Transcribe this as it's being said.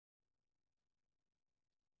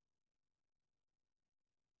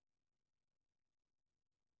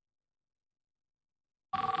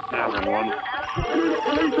911.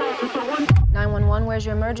 911, where's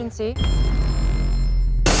your emergency?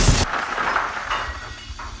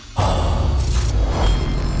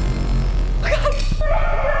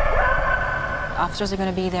 Officers are going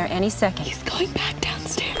to be there any second. He's going back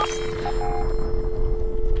downstairs.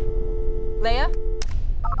 Leia?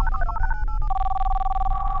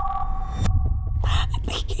 I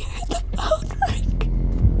think you heard the phone ring.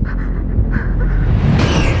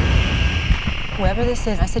 Whoever this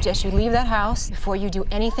is, I suggest you leave that house before you do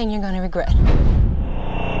anything you're going to regret.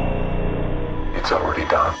 It's already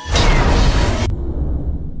done.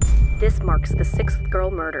 This marks the 6th girl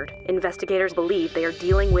murdered. Investigators believe they are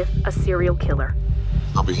dealing with a serial killer.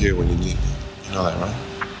 I'll be here when you need me. You know that, right?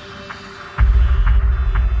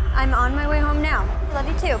 I'm on my way home now. Love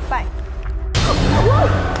you too. Bye.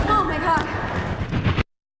 Oh my God.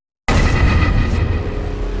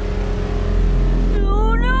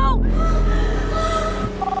 Oh no!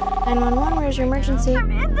 911, where's your emergency?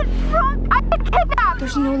 I'm in the trunk. I've been kidnapped.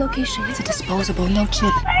 There's no location. It's a disposable, no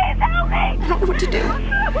chip. Please help me. I don't know what to do.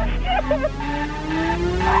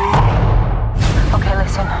 Okay,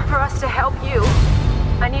 listen. For us to help you,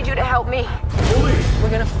 I need you to help me. We're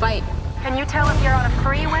going to fight. Can you tell if you're on a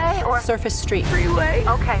freeway or Surface Street. freeway?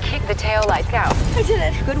 Okay, kick the tail lights out. I did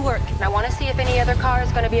it. Good work. And I want to see if any other car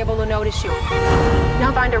is going to be able to notice you.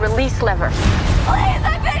 Now find a release lever. Please,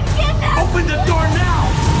 I've been kidnapped. Open the door now!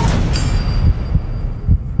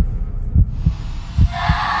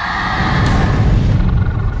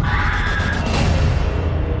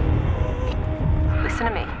 Listen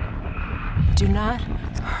to me. Do not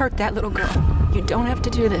hurt that little girl. You don't have to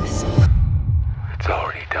do this. It's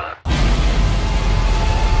already done.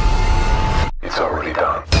 It's already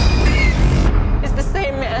done.